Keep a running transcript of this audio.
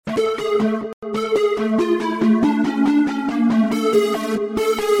Hello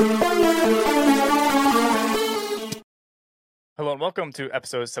and welcome to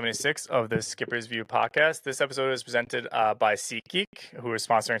episode 76 of the Skipper's View podcast. This episode is presented by SeatGeek, who is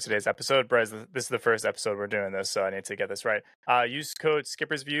sponsoring today's episode. But this is the first episode we're doing this, so I need to get this right. Use code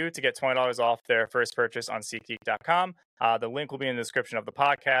Skipper's View to get $20 off their first purchase on SeatGeek.com. The link will be in the description of the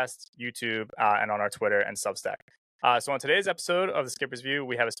podcast, YouTube, and on our Twitter and Substack. So on today's episode of the Skipper's View,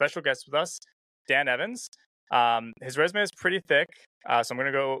 we have a special guest with us, Dan Evans. His resume is pretty thick, so I'm going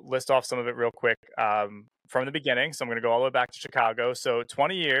to go list off some of it real quick. From the beginning, so I'm going to go all the way back to Chicago. So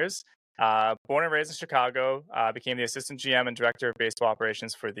 20 years, born and raised in Chicago, became the assistant GM and director of baseball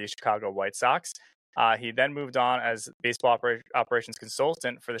operations for the Chicago White Sox. He then moved on as baseball operations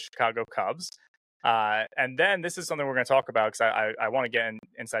consultant for the Chicago Cubs. And then this is something we're going to talk about because I want to get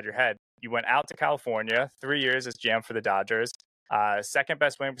inside your head. You went out to California, 3 years as GM for the Dodgers, second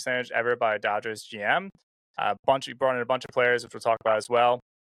best winning percentage ever by a Dodgers GM. You brought in a bunch of players, which we'll talk about as well.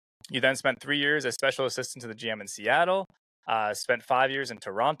 You then spent 3 years as special assistant to the GM in Seattle, spent 5 years in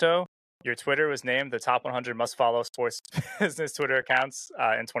Toronto. Your Twitter was named the top 100 must-follow sports business Twitter accounts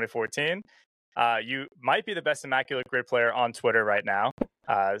in 2014. You might be the best immaculate grid player on Twitter right now.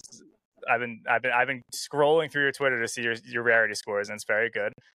 I've been scrolling through your Twitter to see your rarity scores, and it's very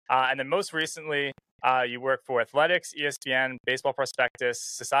good. And then most recently, you work for Athletics, ESPN, Baseball Prospectus,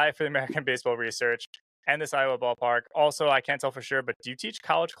 Society for the American Baseball Research, and this Iowa ballpark. Also, I can't tell for sure, but do you teach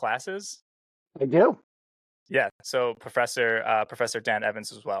college classes? I do. Yeah. So Professor Dan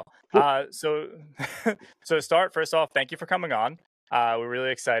Evans as well. So to start, first off, thank you for coming on. We're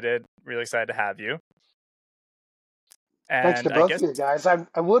really excited to have you. And thanks to both of you guys. I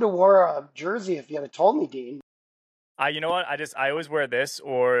would have wore a jersey if you had told me, Dean. You know what? I always wear this,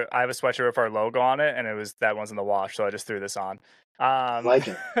 or I have a sweatshirt with our logo on it, and that one's in the wash, so I just threw this on. I like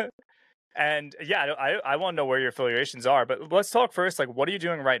it. And yeah, I want to know where your affiliations are, but let's talk first. Like, what are you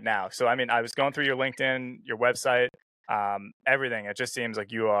doing right now? So, I mean, I was going through your LinkedIn, your website, everything. It just seems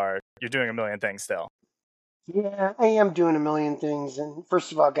like you're doing a million things still. Yeah, I am doing a million things. And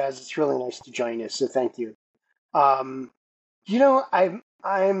first of all, guys, it's really nice to join us. So thank you. I'm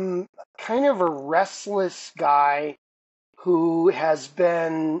kind of a restless guy who has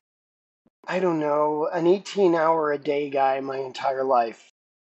been, I don't know, an 18-hour-a-day guy my entire life.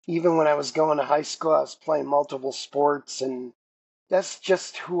 Even when I was going to high school, I was playing multiple sports, and that's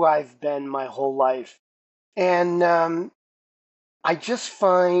just who I've been my whole life. And I just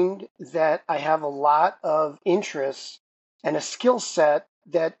find that I have a lot of interests and a skill set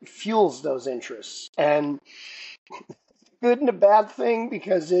that fuels those interests. And good and a bad thing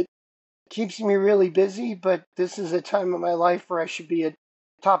because it keeps me really busy, but this is a time of my life where I should be at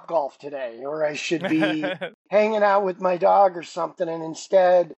Topgolf today, or I should be hanging out with my dog or something, and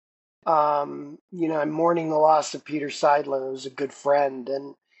instead, I'm mourning the loss of Peter Seidler, who was a good friend,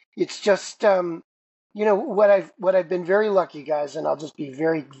 and it's just, what I've been very lucky, guys, and I'll just be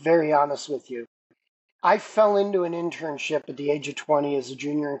very, very honest with you. I fell into an internship at the age of 20 as a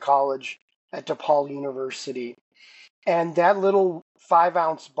junior in college at DePaul University, and that little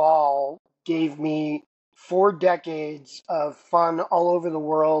 5-ounce ball gave me 4 decades of fun all over the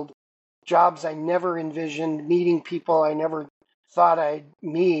world, jobs I never envisioned, meeting people I never thought I'd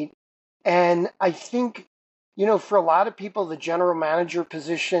meet. And I think, for a lot of people, the general manager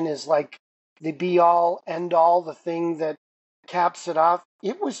position is like the be-all, end-all, the thing that caps it off.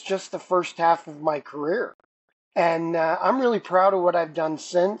 It was just the first half of my career. And I'm really proud of what I've done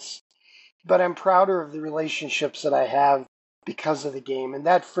since, but I'm prouder of the relationships that I have because of the game. And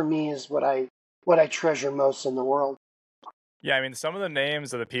that, for me, is what I treasure most in the world. Yeah, I mean, some of the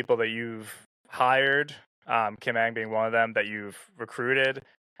names of the people that you've hired, Kim Ng being one of them, that you've recruited,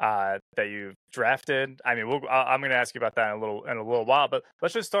 that you've drafted. I mean, I'm going to ask you about that in a little while, but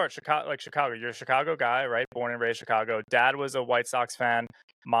let's just start Chicago. You're a Chicago guy, right? Born and raised Chicago. Dad was a White Sox fan.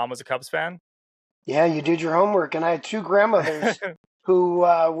 Mom was a Cubs fan. Yeah, you did your homework, and I had 2 grandmothers who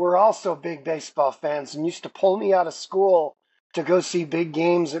were also big baseball fans and used to pull me out of school to go see big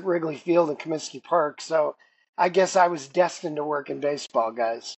games at Wrigley Field and Comiskey Park. So I guess I was destined to work in baseball,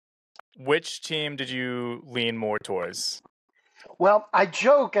 guys. Which team did you lean more towards? Well, I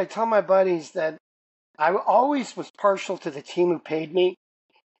tell my buddies that I always was partial to the team who paid me.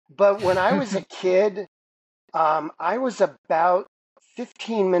 But when I was a kid, I was about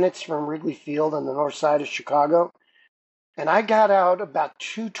 15 minutes from Wrigley Field on the north side of Chicago. And I got out about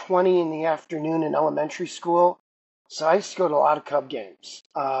 2:20 in the afternoon in elementary school. So I used to go to a lot of Cub games.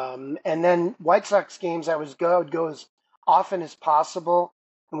 And then White Sox games, I would go as often as possible.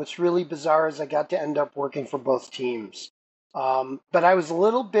 And what's really bizarre is I got to end up working for both teams. But I was a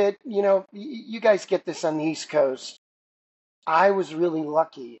little bit, you guys get this on the East Coast. I was really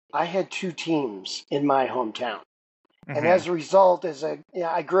lucky. I had two teams in my hometown. And Hmm. as a result,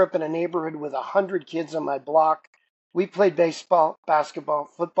 I grew up in a neighborhood with 100 kids on my block. We played baseball, basketball,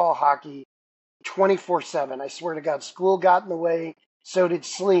 football, hockey 24/7. I swear to God, school got in the way, so did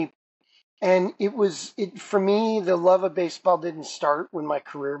sleep. And for me, the love of baseball didn't start when my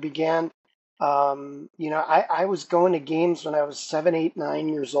career began. I was going to games when I was 7, 8, 9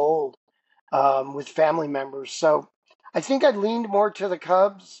 years old with family members. So I think I leaned more to the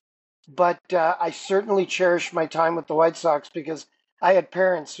Cubs, but I certainly cherished my time with the White Sox because I had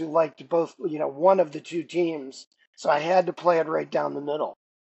parents who liked both, one of the two teams. So I had to play it right down the middle.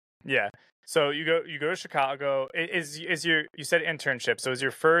 Yeah. So you go to Chicago. Is your you said internship. So is your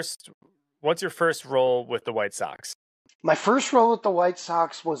first what's your first role with the White Sox? My first role with the White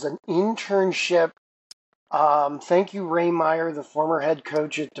Sox was an internship. Thank you, Ray Meyer, the former head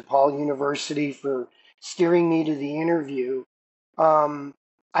coach at DePaul University, for steering me to the interview. Um,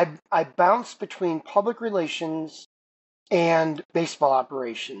 I bounced between public relations and baseball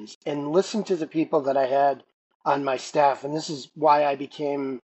operations and listened to the people that I had on my staff. And this is why I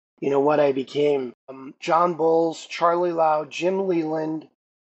became, what I became. John Bowles, Charlie Lau, Jim Leland,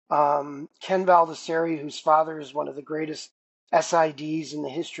 Ken Baldessari, whose father is one of the greatest SIDs in the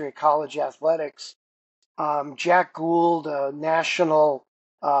history of college athletics. Jack Gould, a national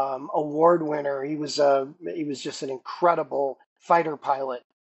award winner. He was just an incredible fighter pilot.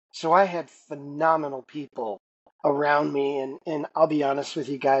 So I had phenomenal people around me, and I'll be honest with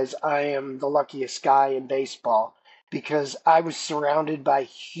you guys, I am the luckiest guy in baseball because I was surrounded by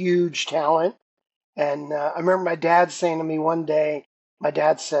huge talent. And I remember my dad saying to me one day, my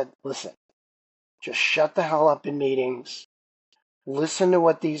dad said, "Listen, just shut the hell up in meetings. Listen to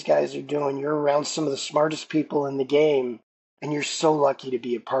what these guys are doing. You're around some of the smartest people in the game, and you're so lucky to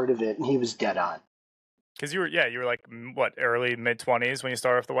be a part of it." And he was dead on. Because you were like what, early mid-20s when you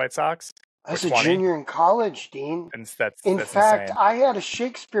started with the White Sox, I or was a 20, junior in college, Dean. and In that's fact, insane. I had a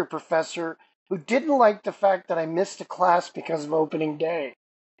Shakespeare professor who didn't like the fact that I missed a class because of opening day.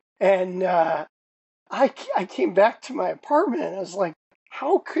 And I came back to my apartment and I was like,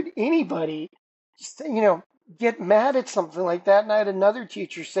 how could anybody, get mad at something like that? And I had another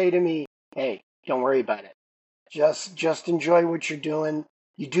teacher say to me, "Hey, don't worry about it. Just enjoy what you're doing.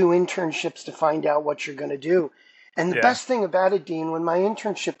 You do internships to find out what you're going to do." And the Yeah. best thing about it, Dean, when my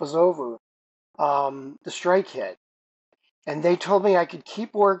internship was over, the strike hit, and they told me I could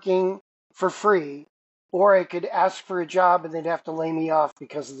keep working for free, or I could ask for a job and they'd have to lay me off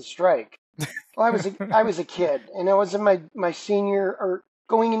because of the strike. Well, I was a kid, and I was in my senior or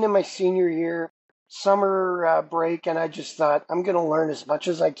going into my senior year, summer break, and I just thought I'm going to learn as much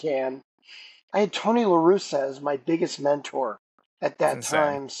as I can. I had Tony La Russa as my biggest mentor at It's that insane.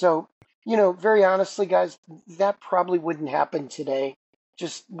 time. So, very honestly, guys, that probably wouldn't happen today.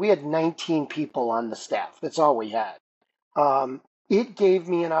 Just we had 19 people on the staff. That's all we had. It gave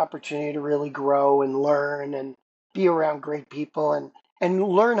me an opportunity to really grow and learn and be around great people and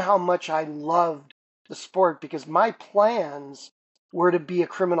learn how much I loved the sport because my plans were to be a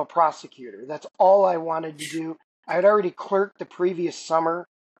criminal prosecutor. That's all I wanted to do. I had already clerked the previous summer,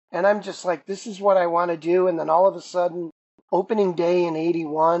 and I'm just like, this is what I want to do. And then all of a sudden, opening day in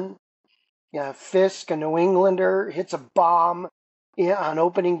 '81, Fisk, a New Englander, hits a bomb on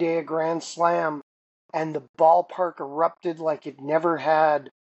opening day of Grand Slam, and the ballpark erupted like it never had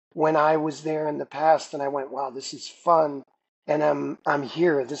when I was there in the past. And I went, "Wow, this is fun," and I'm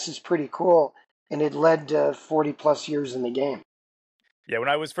here. This is pretty cool, and it led to 40 plus years in the game. Yeah, when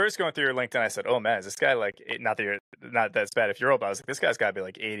I was first going through your LinkedIn, I said, "Oh man, is this guy like not that you're not that's bad if you're old, but I was like, this guy's got to be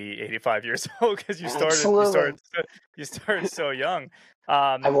like 80, 85 years old because Absolutely, you started so young."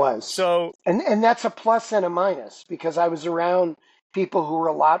 I was, So and that's a plus and a minus because I was around people who were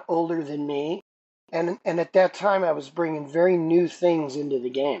a lot older than me, and at that time I was bringing very new things into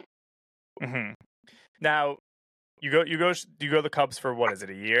the game. mhm. Now you go to the Cubs for what is it,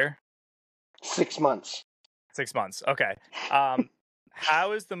 a year? 6 months. 6 months. Okay.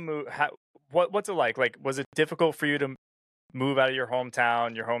 How is the move? What's it like? Like, was it difficult for you to move out of your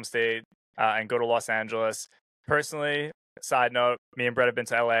hometown, your home state, and go to Los Angeles? Personally, side note, me and Brett have been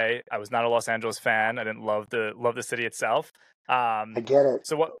to LA. I was not a Los Angeles fan. I didn't love the city itself. I get it.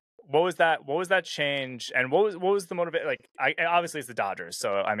 So what was that? What was that change? And what was the motivation? Like, obviously it's the Dodgers.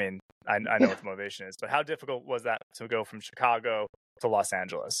 So I mean, I know Yeah. what the motivation is. But how difficult was that to go from Chicago to Los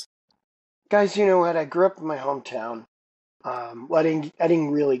Angeles? Guys, you know what? I grew up in my hometown. Well, I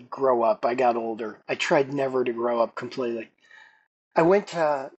didn't really grow up. I got older. I tried never to grow up completely. I went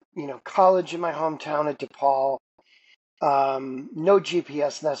to, college in my hometown at DePaul. No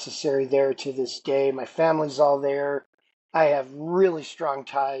GPS necessary there to this day. My family's all there. I have really strong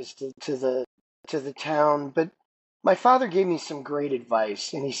ties to the town. But my father gave me some great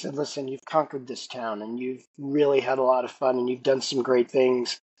advice, and he said, "Listen, you've conquered this town, and you've really had a lot of fun, and you've done some great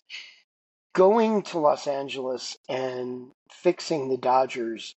things. Going to Los Angeles and fixing the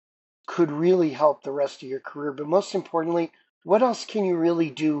Dodgers could really help the rest of your career. But most importantly, what else can you really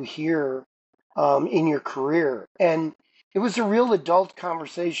do here in your career?" And it was a real adult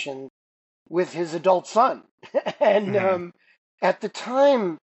conversation with his adult son. and Hmm. at the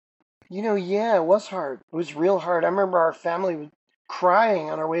time, yeah, it was hard. It was real hard. I remember our family was crying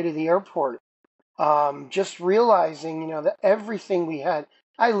on our way to the airport, just realizing, that everything we had.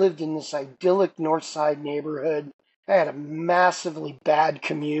 I lived in this idyllic North Side neighborhood. I had a massively bad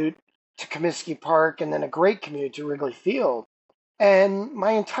commute to Comiskey Park and then a great commute to Wrigley Field. And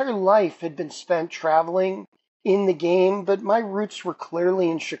my entire life had been spent traveling in the game, but my roots were clearly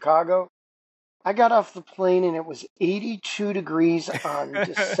in Chicago. I got off the plane and it was 82 degrees on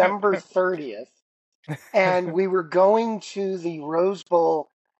December 30th, and we were going to the Rose Bowl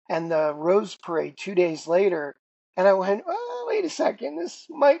and the Rose Parade 2 days later. And I went, oh, wait a second, this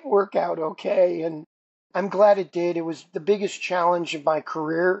might work out okay. And I'm glad it did. It was the biggest challenge of my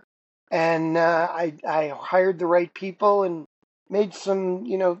career. And I hired the right people and made some,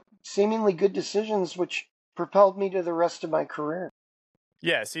 seemingly good decisions, which propelled me to the rest of my career.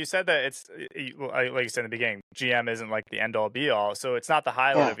 Yeah, so you said that like you said in the beginning, GM isn't like the end all be all. So it's not the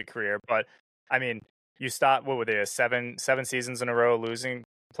highlight Yeah. of your career, but I mean, you stopped, what were they, seven seasons in a row losing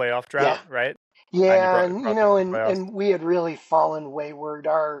playoff Yeah. drought, right? And you Yeah, brought and brought them to the playoffs. and we had really fallen wayward.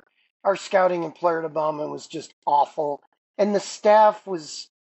 Our scouting and player development was just awful, and the staff was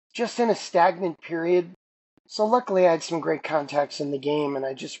just in a stagnant period. So luckily, I had some great contacts in the game, and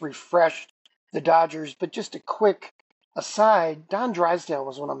I just refreshed the Dodgers. But just a quick aside, Don Drysdale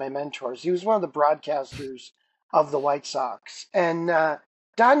was one of my mentors. He was one of the broadcasters of the White Sox, and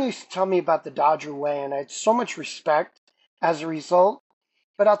Don used to tell me about the Dodger way, and I had so much respect as a result.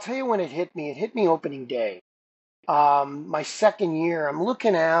 But I'll tell you when it hit me. It hit me opening day. My second year, I'm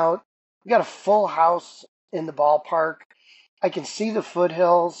looking out. We got a full house in the ballpark. I can see the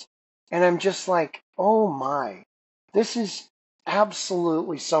foothills, and I'm just like, oh my, this is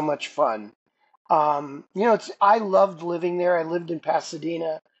absolutely so much fun. I loved living there. I lived in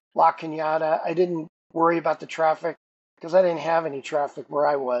Pasadena, La Cañada. I didn't worry about the traffic because I didn't have any traffic where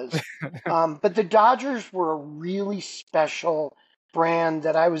I was. But the Dodgers were a really special brand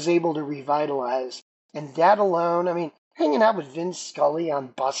that I was able to revitalize. And that alone, I mean, hanging out with Vince Scully on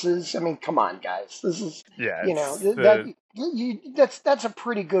buses. I mean, come on, guys. This is, Yeah, you know, it's that that's a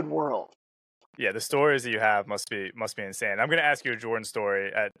pretty good world. the stories that you have must be insane. I'm gonna ask you a Jordan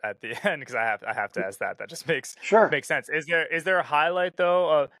story at the end because I have to ask that. That just Sure. makes sense. Is there a highlight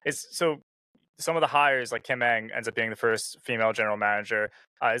though? Is so some of the hires, like Kim Eng ends up being the first female general manager.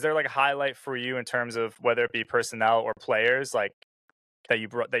 Is there like a highlight for you in terms of whether it be personnel or players, like that you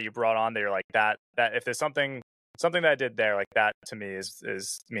brought on? That you're like that if there's something that I did there, like that to me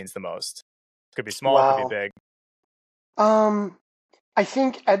is means the most. Could be small, could be Wow. big. Um, I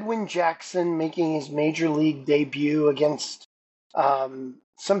think Edwin Jackson making his major league debut against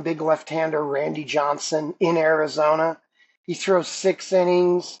some big left-hander, Randy Johnson, in Arizona. He throws 6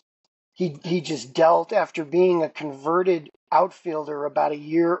 innings. He just dealt after being a converted outfielder about a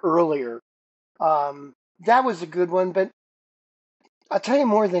year earlier. That was a good one, but I'll tell you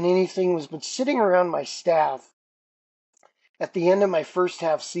more than anything was but sitting around my staff at the end of my first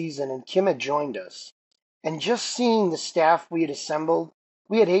half season, and Kim had joined us. And just seeing the staff we had assembled,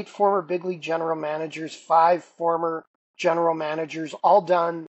 we had 8 former big league general managers, 5 former general managers, all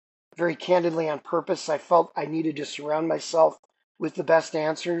done very candidly on purpose. I felt I needed to surround myself with the best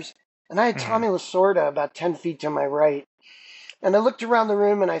answers. And I had Hmm. Tommy Lasorda about 10 feet to my right. And I looked around the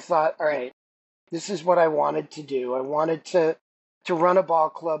room and I thought, all right, this is what I wanted to do. I wanted to run a ball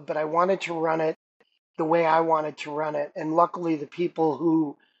club, but I wanted to run it the way I wanted to run it. And luckily, the people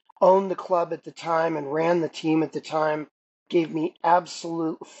who owned the club at the time and ran the team at the time gave me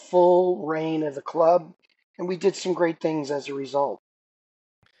absolute full reign of the club. And we did some great things as a result.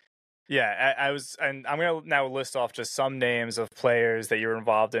 Yeah, I was, and I'm gonna now list off just some names of players that you were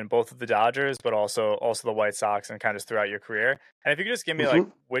involved in, both of the Dodgers, but also the White Sox, and kind of throughout your career. And if you could just give me like Hmm.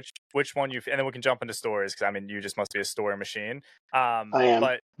 which one you, and then we can jump into stories because I mean you just must be a story machine. I am.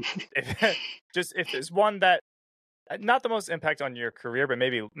 But if just if there's one that not the most impact on your career, but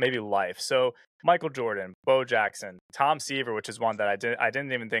maybe life. So Michael Jordan, Bo Jackson, Tom Seaver, which is one that I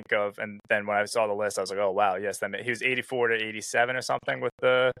didn't even think of, and then when I saw the list, I was like, oh wow, yes, that he was 84 to 87 or something with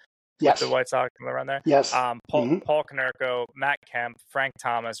the with the Yes. White Sox and around there. Yes. Paul Konerko, Matt Kemp, Frank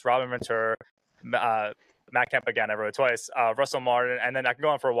Thomas, Robin Ventura, Matt Kemp again, I wrote it twice, Russell Martin, and then I can go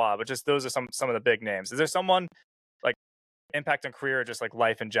on for a while, but just those are some of the big names. Is there someone like impact on career, or just like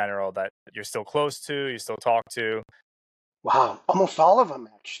life in general, that you're still close to, you still talk to? Wow. Almost all of them,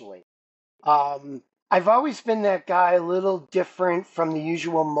 actually. I've always been that guy, a little different from the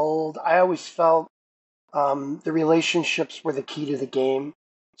usual mold. I always felt the relationships were the key to the game.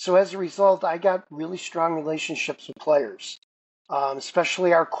 So as a result, I got really strong relationships with players,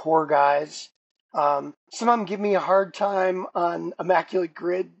 especially our core guys. Some of them give me a hard time on Immaculate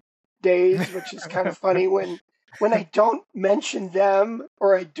Grid days, which is kind of funny when I don't mention them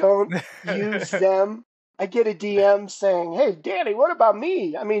or I don't use them. I get a DM saying, "Hey, Danny, what about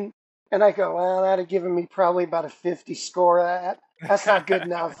me?" I mean, and I go, "Well, that'd have given me probably about a 50 score. That's not good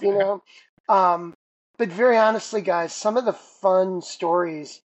enough, you know." But very honestly, guys, some of the fun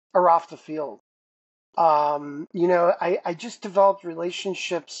stories are off the field. I just developed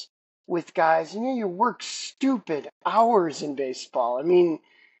relationships with guys, and you work stupid hours in baseball. I mean,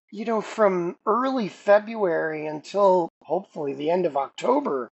 from early February until hopefully the end of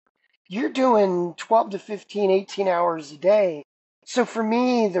October, you're doing 12 to 15, 18 hours a day. So for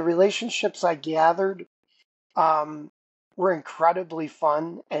me, the relationships I gathered were incredibly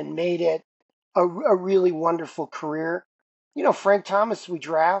fun and made it a really wonderful career. Frank Thomas, we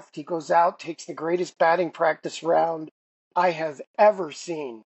draft. He goes out, takes the greatest batting practice round I have ever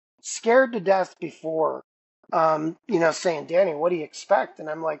seen. Scared to death before, saying, "Danny, what do you expect?" And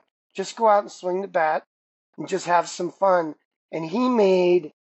I'm like, "Just go out and swing the bat and just have some fun." And he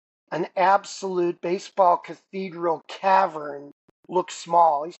made an absolute baseball cathedral cavern look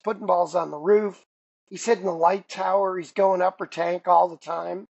small. He's putting balls on the roof. He's hitting the light tower. He's going upper tank all the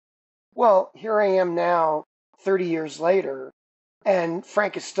time. Well, here I am now, 30 years later, and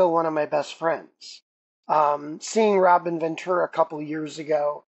Frank is still one of my best friends. Seeing Robin Ventura a couple of years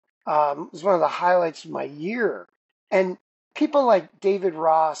ago was one of the highlights of my year. And people like David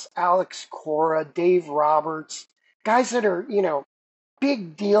Ross, Alex Cora, Dave Roberts, guys that are,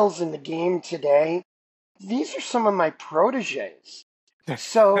 big deals in the game today, these are some of my proteges.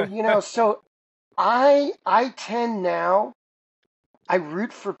 So, so I tend now, I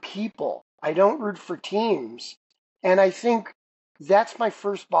root for people. I don't root for teams. And I think that's my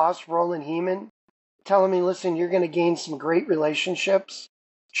first boss, Roland Heeman, telling me, "Listen, you're going to gain some great relationships.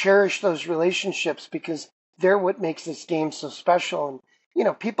 Cherish those relationships because they're what makes this game so special."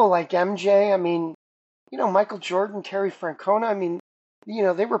 And, people like MJ, I mean, Michael Jordan, Terry Francona, I mean,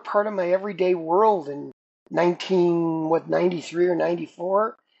 they were part of my everyday world in 93 or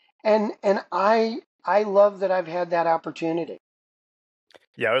 94. And I love that I've had that opportunity.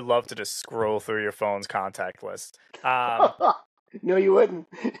 Yeah, I would love to just scroll through your phone's contact list. No, you wouldn't.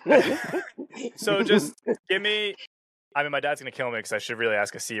 So just give me, I mean, my dad's going to kill me because I should really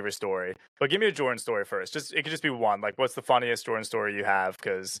ask a Seaver story, but give me a Jordan story first. It could just be one. Like, what's the funniest Jordan story you have?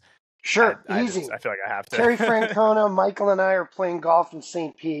 Because Sure, I easy. I feel like I have to. Terry Francona, Michael, and I are playing golf in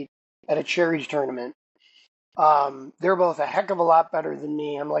St. Pete at a charity tournament. They're both a heck of a lot better than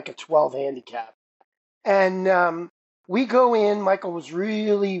me. I'm like a 12 handicap. And we go in. Michael was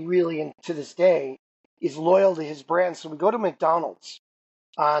really, really, and to this day, is loyal to his brand. So we go to McDonald's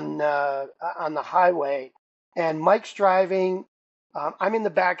on the highway, and Mike's driving. I'm in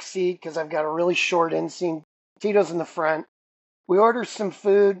the back seat because I've got a really short inseam. Tito's in the front. We order some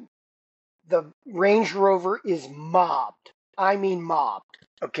food. The Range Rover is mobbed. I mean mobbed,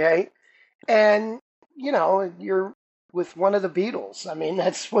 okay? And, you're with one of the Beatles. I mean,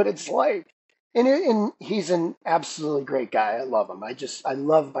 that's what it's like. And he's an absolutely great guy. I love him. I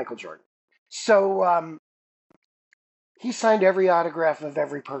love Michael Jordan. So he signed every autograph of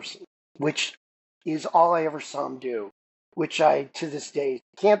every person, which is all I ever saw him do, which I, to this day,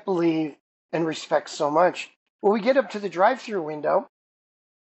 can't believe and respect so much. Well, we get up to the drive-through window.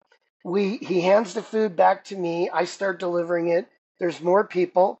 He hands the food back to me. I start delivering it. There's more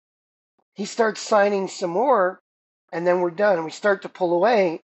people. He starts signing some more, and then we're done. And we start to pull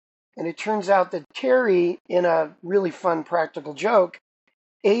away. And it turns out that Terry, in a really fun practical joke,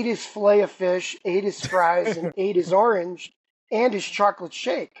 ate his fillet of fish, ate his fries, and ate his orange and his chocolate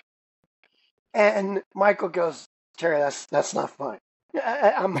shake. And Michael goes, "Terry, that's not funny.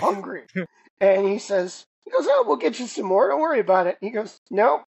 I'm hungry." And he goes, "Oh, we'll get you some more. Don't worry about it." He goes,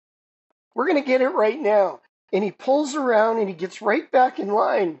 "No. We're going to get it right now." And he pulls around and he gets right back in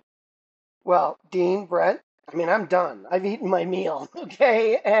line. Well, Dean, Brett, I mean, I'm done. I've eaten my meal,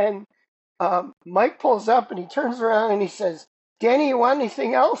 okay? And Mike pulls up and he turns around and he says, "Danny, you want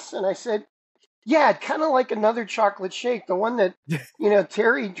anything else?" And I said, Yeah, kind of like another chocolate shake. The one that,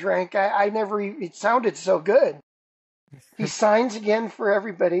 Terry drank, I never, it sounded so good. He signs again for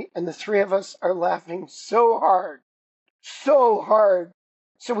everybody, and the three of us are laughing so hard, so hard.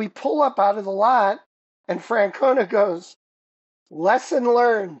 So we pull up out of the lot, and Francona goes, "Lesson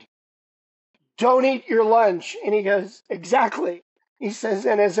learned. Don't eat your lunch." And he goes, "Exactly." He says,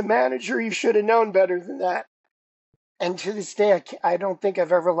 "And as a manager, you should have known better than that." And to this day, I don't think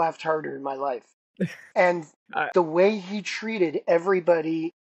I've ever laughed harder in my life. And I, the way he treated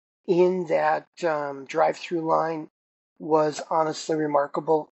everybody in that drive-through line was honestly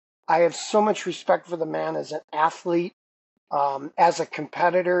remarkable. I have so much respect for the man as an athlete, as a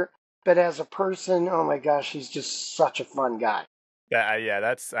competitor, but as a person, oh my gosh, he's just such a fun guy. yeah,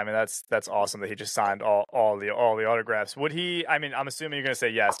 that's I mean that's awesome that he just signed all the autographs. Would he? I mean, I'm assuming you're gonna say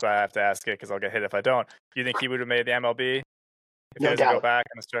yes, but I have to ask it because I'll get hit if I don't. Do you think he would have made the MLB if he No doesn't go doubt. back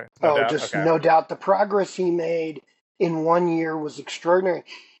in the start? No Oh, doubt. just Okay. no doubt. The progress he made in 1 year was extraordinary.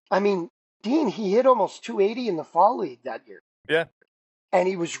 I mean, Dean, he hit almost 280 in the fall league that year. Yeah. And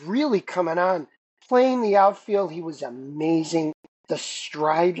he was really coming on. Playing the outfield, he was amazing. The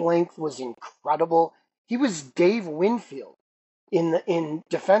stride length was incredible. He was Dave Winfield in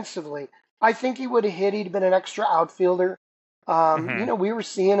defensively. I think he would have hit. He'd been an extra outfielder. Hmm. We were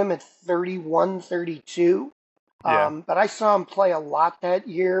seeing him at 31, 32. Yeah. But I saw him play a lot that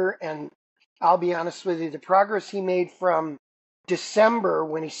year, and I'll be honest with you, the progress he made from December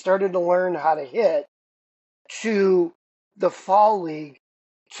when he started to learn how to hit to the fall league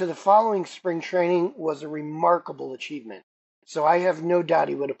to the following spring training was a remarkable achievement. So I have no doubt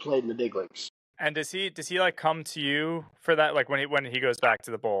he would have played in the big leagues. And does he like come to you for that? Like when he goes back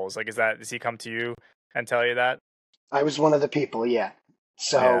to the Bulls, like does he come to you and tell you that? I was one of the people, yeah. Yeah.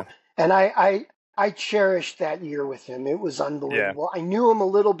 So, and I cherished that year with him. It was Yeah. unbelievable. I knew him a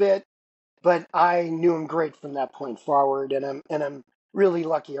little bit, but I knew him great from that point forward, and I'm really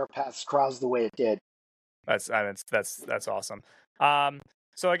lucky our paths crossed the way it did. I mean, that's awesome. Um,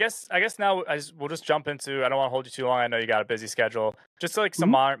 so I guess now we'll just jump into. I don't want to hold you too long. I know you got a busy schedule. Just like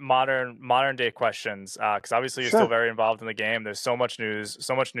some Mhm. modern day questions, because obviously you're still Sure. very involved in the game. There's so much news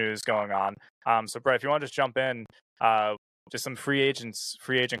going on. So Brett, if you want to just jump in, just some free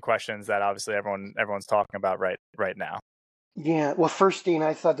agent questions that obviously everyone's talking about right now. Yeah. Well, first, Dean,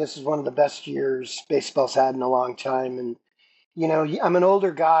 I thought this was one of the best years baseball's had in a long time, and I'm an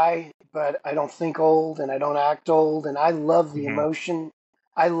older guy, but I don't think old and I don't act old. And I love the Hmm. emotion.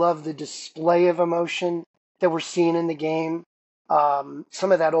 I love the display of emotion that we're seeing in the game.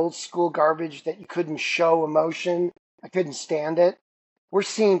 Some of that old school garbage that you couldn't show emotion, I couldn't stand it. We're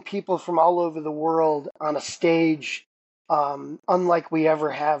seeing people from all over the world on a stage, unlike we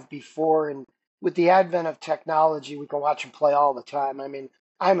ever have before. And with the advent of technology, we can watch them play all the time. I mean,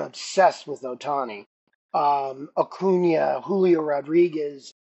 I'm obsessed with Otani, Acuna, Julio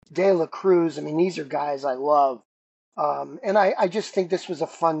Rodriguez, De La Cruz. I mean, these are guys I love. And I just think this was a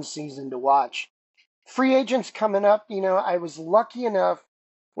fun season to watch. Free agents coming up, I was lucky enough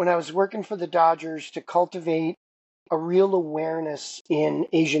when I was working for the Dodgers to cultivate a real awareness in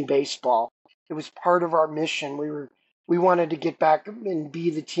Asian baseball. It was part of our mission. We wanted to get back and be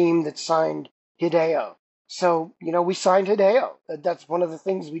the team that signed Hideo. So, we signed Hideo. That's one of the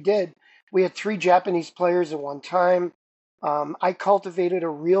things we did. We had three Japanese players at one time. I cultivated a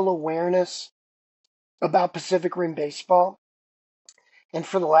real awareness about Pacific Rim baseball. And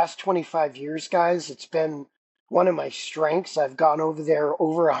for the last 25 years, guys, it's been one of my strengths. I've gone over there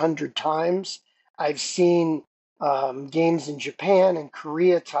over 100 times. I've seen games in Japan and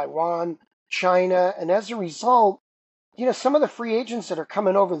Korea, Taiwan, China. And as a result, some of the free agents that are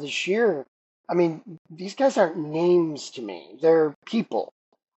coming over this year, I mean, these guys aren't names to me. They're people.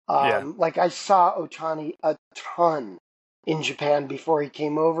 Yeah. Like I saw Otani a ton in Japan before he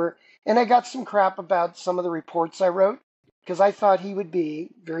came over, and I got some crap about some of the reports I wrote because I thought he would be,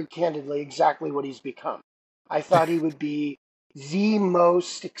 very candidly, exactly what he's become. I thought he would be the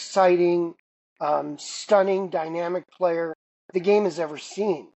most exciting, stunning, dynamic player the game has ever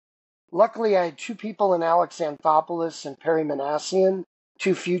seen. Luckily, I had two people in Alex Anthopoulos and Perry Manassian,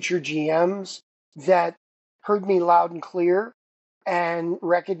 two future GMs, that heard me loud and clear and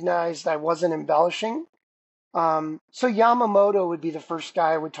recognized I wasn't embellishing. So Yamamoto would be the first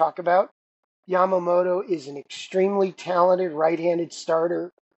guy I would talk about. Yamamoto is an extremely talented right-handed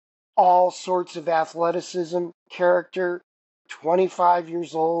starter, all sorts of athleticism, character, 25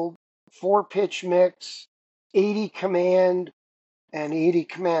 years old, four pitch mix, 80 command, and 80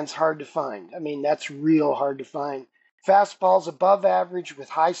 command's hard to find. I mean, that's real hard to find. Fastball's above average with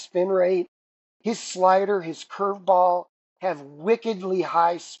high spin rate. His slider, his curveball have wickedly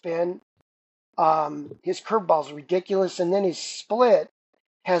high spin. His curveball is ridiculous, and then his split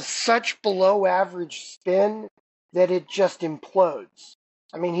has such below average spin that it just implodes.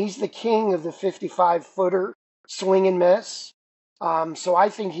 I mean, he's the king of the 55-footer swing and miss. So I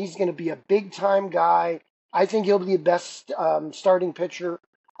think he's going to be a big time guy. I think he'll be the best starting pitcher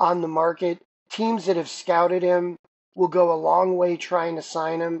on the market. Teams that have scouted him will go a long way trying to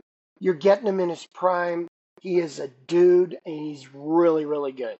sign him. You're getting him in his prime. He is a dude, and he's really,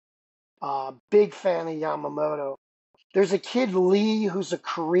 really good. Big fan of Yamamoto. There's a kid, Lee, who's a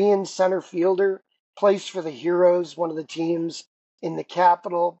Korean center fielder, plays for the Heroes, one of the teams in the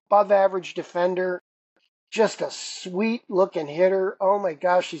capital. Above average defender, just a sweet looking hitter. Oh my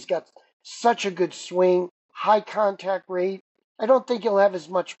gosh, he's got such a good swing, high contact rate. I don't think he'll have as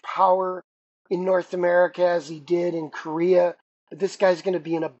much power in North America as he did in Korea, but this guy's going to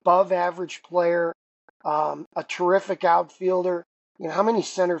be an above average player, a terrific outfielder. You know, how many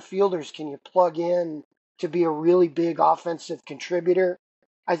center fielders can you plug in to be a really big offensive contributor?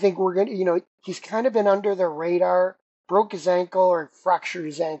 I think we're going to, he's kind of been under the radar, broke his ankle or fractured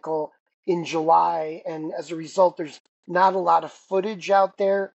his ankle in July, and as a result, there's not a lot of footage out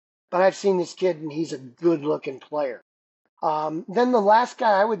there, but I've seen this kid, and he's a good-looking player. Then the last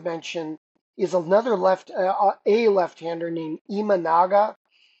guy I would mention is another left-hander named Imanaga,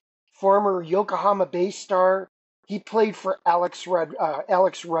 former Yokohama Bay star. He played for Alex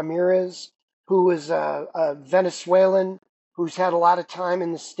Ramirez, who is a Venezuelan who's had a lot of time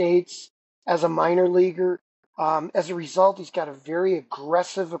in the States as a minor leaguer. As a result, he's got a very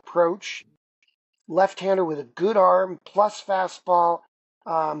aggressive approach. Left-hander with a good arm, plus fastball,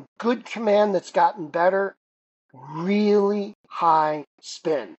 good command that's gotten better, really high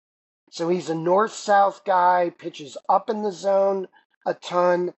spin. So he's a north-south guy, pitches up in the zone a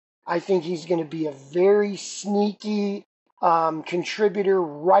ton. I think he's going to be a very sneaky contributor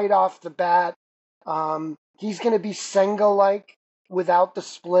right off the bat. He's going to be Senga-like without the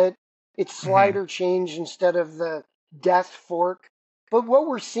split. It's slider change instead of the death fork. But what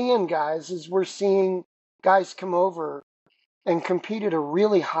we're seeing, guys, is we're seeing guys come over and compete at a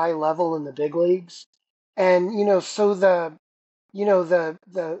really high level in the big leagues. And, so the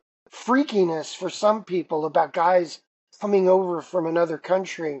freakiness for some people about guys coming over from another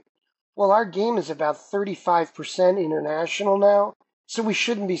country. Well, our game is about 35% international now, so we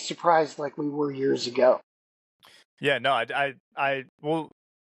shouldn't be surprised like we were years ago. Yeah, no, well,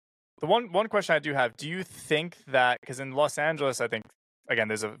 the one question I do have, do you think that, because in Los Angeles, I think, again,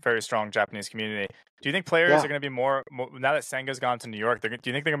 there's a very strong Japanese community. Do you think players are going to be more, now that Senga's gone to New York, do you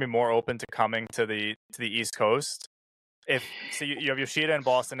think they're going to be more open to coming to the East Coast? So you have Yoshida in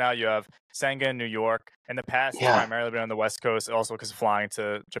Boston now, you have Senga in New York. In the past, it's primarily been on the West Coast, also because flying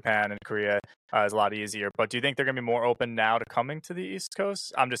to Japan and Korea is a lot easier. But do you think they're going to be more open now to coming to the East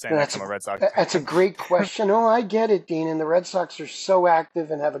Coast? I'm just saying that from a Red Sox. That's a great question. Oh, I get it, Dean. And the Red Sox are so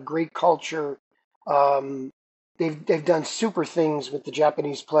active and have a great culture. They've done super things with the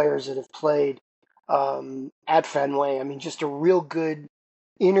Japanese players that have played at Fenway. I mean, just a real good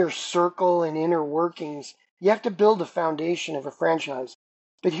inner circle and inner workings. You have to build a foundation of a franchise.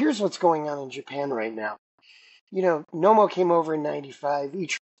 But here's what's going on in Japan right now. Nomo came over in 95.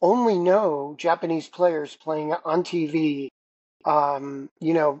 Each only know Japanese players playing on TV, at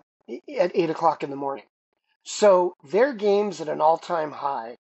 8 o'clock in the morning. So their game's at an all-time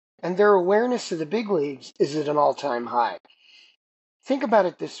high, and their awareness of the big leagues is at an all-time high. Think about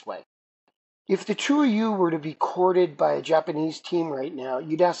it this way. If the two of you were to be courted by a Japanese team right now,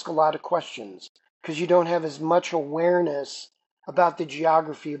 you'd ask a lot of questions because you don't have as much awareness about the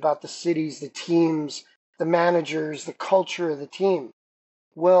geography, about the cities, the teams, the managers, the culture of the team.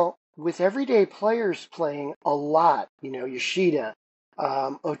 Well, with everyday players playing a lot, Yoshida,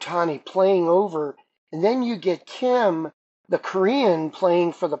 Otani playing over, and then you get Kim, the Korean,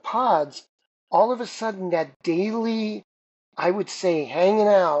 playing for the Pods, all of a sudden that daily, I would say, hanging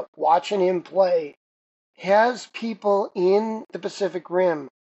out, watching him play, has people in the Pacific Rim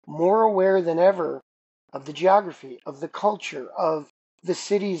more aware than ever of the geography, of the culture, of the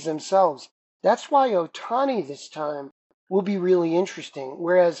cities themselves. That's why Otani this time will be really interesting.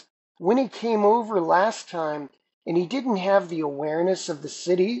 Whereas when he came over last time and he didn't have the awareness of the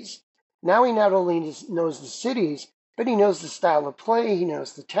cities, now he not only knows the cities, but he knows the style of play, he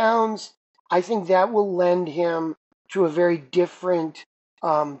knows the towns. I think that will lend him to a very different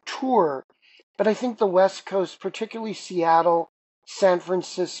tour. But I think the West Coast, particularly Seattle, San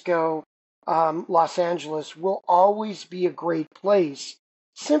Francisco, Los Angeles, will always be a great place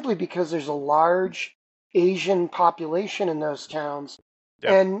simply because there's a large Asian population in those towns.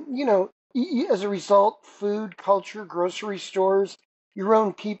 Yep. And, as a result, food, culture, grocery stores, your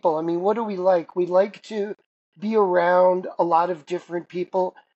own people. I mean, what do we like? We like to be around a lot of different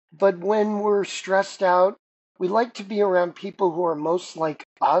people, but when we're stressed out, we like to be around people who are most like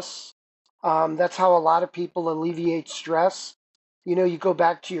us. That's how a lot of people alleviate stress. You know, you go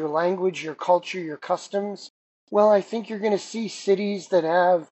back to your language, your culture, your customs. Well, I think you're going to see cities that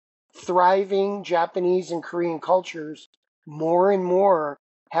have thriving Japanese and Korean cultures more and more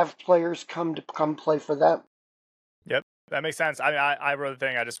have players come play for them. Yep, that makes sense. I mean, I wrote the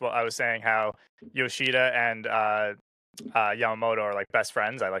thing. I was saying how Yoshida and Yamamoto are like best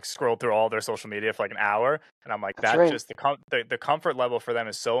friends. I like scrolled through all their social media for like an hour, and I'm like, That's that right. just the comfort level for them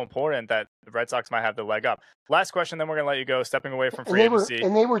is so important that the Red Sox might have the leg up. Last question, then we're gonna let you go. Stepping away from And free they were agency,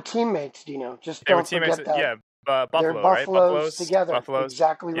 and they were teammates, Dino. Just they were don't teammates. forget that. Yeah, They're Buffalo, right? Buffaloes together. Buffaloes.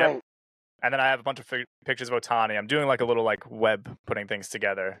 Exactly Yep. right. And then I have a bunch of pictures of Otani. I'm doing like a little like web putting things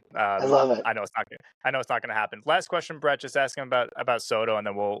together. I love it. I know it's not. I know it's not going to happen. Last question, Brett. Just asking about Soto, and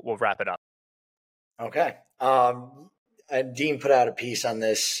then we'll wrap it up. Okay. And Dean put out a piece on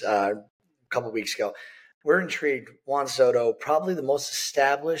this a couple weeks ago. We're intrigued. Juan Soto, probably the most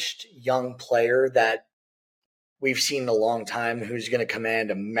established young player that we've seen in a long time, who's going to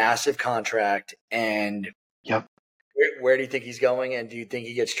command a massive contract. And Yep. Where do you think he's going? And do you think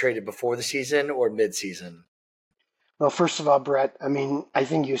he gets traded before the season or mid-season? Well, first of all, Brett, I mean, I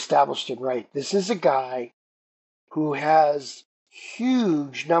think you established it right. This is a guy who has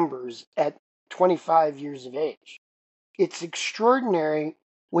huge numbers at 25 years of age. It's extraordinary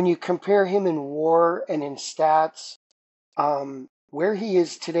when you compare him in WAR and in stats, where he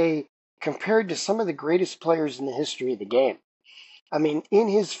is today compared to some of the greatest players in the history of the game. I mean, in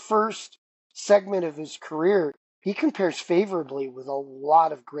his first segment of his career, he compares favorably with a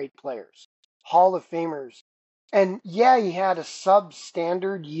lot of great players, Hall of Famers. And yeah, he had a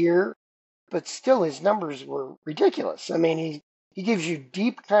substandard year, but still his numbers were ridiculous. I mean, he gives you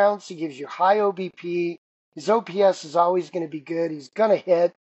deep counts, he gives you high OBP. His OPS is always going to be good. He's going to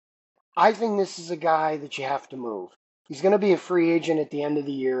hit. I think this is a guy that you have to move. He's going to be a free agent at the end of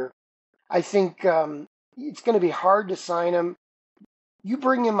the year. I think it's going to be hard to sign him. You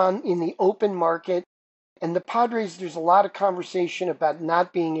bring him on in the open market, and the Padres, there's a lot of conversation about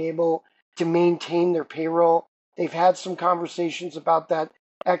not being able to maintain their payroll. They've had some conversations about that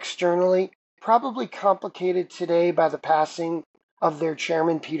externally, probably complicated today by the passing of their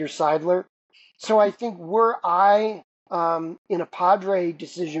chairman, Peter Seidler. So I think were I in a Padre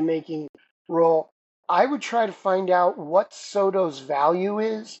decision-making role, I would try to find out what Soto's value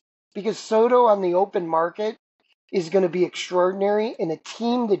is, because Soto on the open market is going to be extraordinary, and a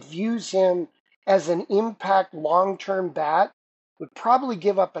team that views him as an impact long-term bat would probably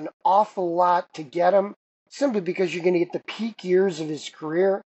give up an awful lot to get him, simply because you're going to get the peak years of his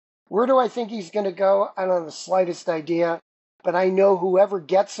career. Where do I think he's going to go? I don't have the slightest idea, but I know whoever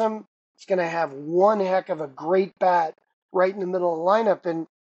gets him is going to have one heck of a great bat right in the middle of the lineup. And,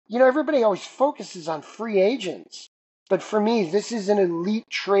 you know, everybody always focuses on free agents, but for me, this is an elite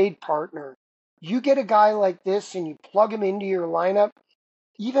trade partner. You get a guy like this and you plug him into your lineup,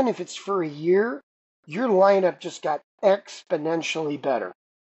 even if it's for a year, your lineup just got exponentially better.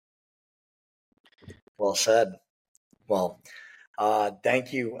 Well said. Well,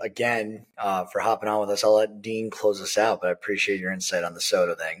 thank you again for hopping on with us. I'll let Dean close us out, but I appreciate your insight on the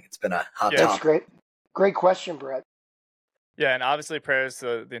Soto thing. It's been a hot That's topic. great. Great question, Brett. Yeah, and obviously prayers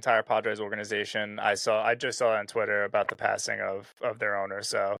to the entire Padres organization. I just saw on Twitter about the passing of their owner.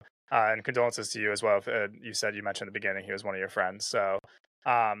 So, and condolences to you as well. You said you mentioned at the beginning he was one of your friends. So,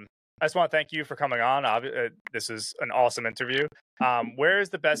 I just want to thank you for coming on. This is an awesome interview. Where is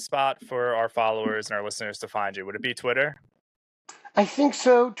the best spot for our followers and our listeners to find you? Would it be Twitter? I think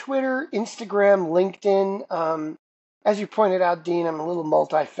so. Twitter, Instagram, LinkedIn. As you pointed out, Dean, I'm a little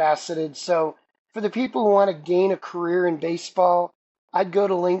multifaceted. So for the people who want to gain a career in baseball, I'd go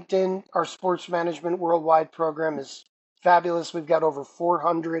to LinkedIn. Our sports management worldwide program is fabulous. We've got over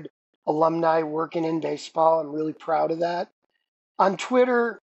 400 alumni working in baseball. I'm really proud of that. On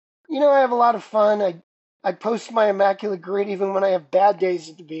Twitter, you know, I have a lot of fun. I post my immaculate grid even when I have bad days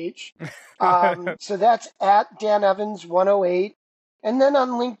at the beach. So that's at Dan Evans 108. And then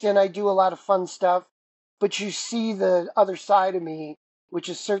on LinkedIn, I do a lot of fun stuff, but you see the other side of me, which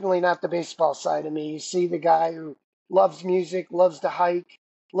is certainly not the baseball side of me. You see the guy who loves music, loves to hike,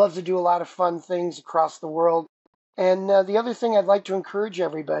 loves to do a lot of fun things across the world. And the other thing I'd like to encourage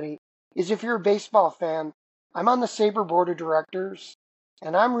everybody is if you're a baseball fan, I'm on the SABR board of directors,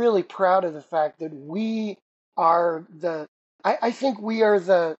 and I'm really proud of the fact that we are I think we are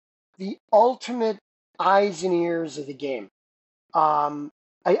the ultimate eyes and ears of the game.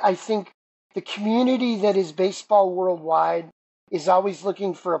 I think the community that is baseball worldwide is always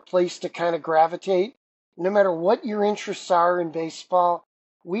looking for a place to kind of gravitate. No matter what your interests are in baseball,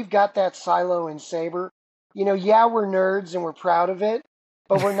 we've got that silo in Sabre. Yeah, we're nerds and we're proud of it,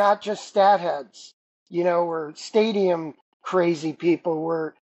 but we're not just stat heads. We're stadium crazy people.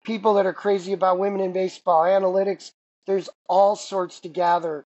 We're people that are crazy about women in baseball, analytics. There's all sorts to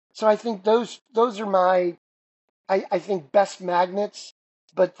gather. So I think those are my, I think, best magnets.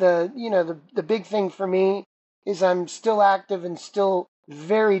 But the big thing for me is I'm still active and still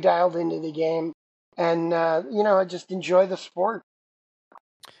very dialed into the game. And, I just enjoy the sport.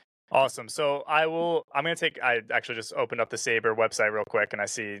 Awesome. So I actually just opened up the Sabre website real quick and I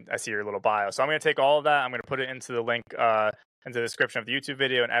see your little bio. So I'm going to take all of that. I'm going to put it into the link, into the description of the YouTube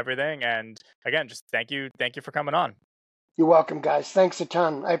video and everything. And again, just thank you for coming on. You're welcome, guys. Thanks a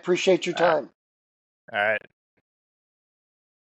ton. I appreciate your time. All right.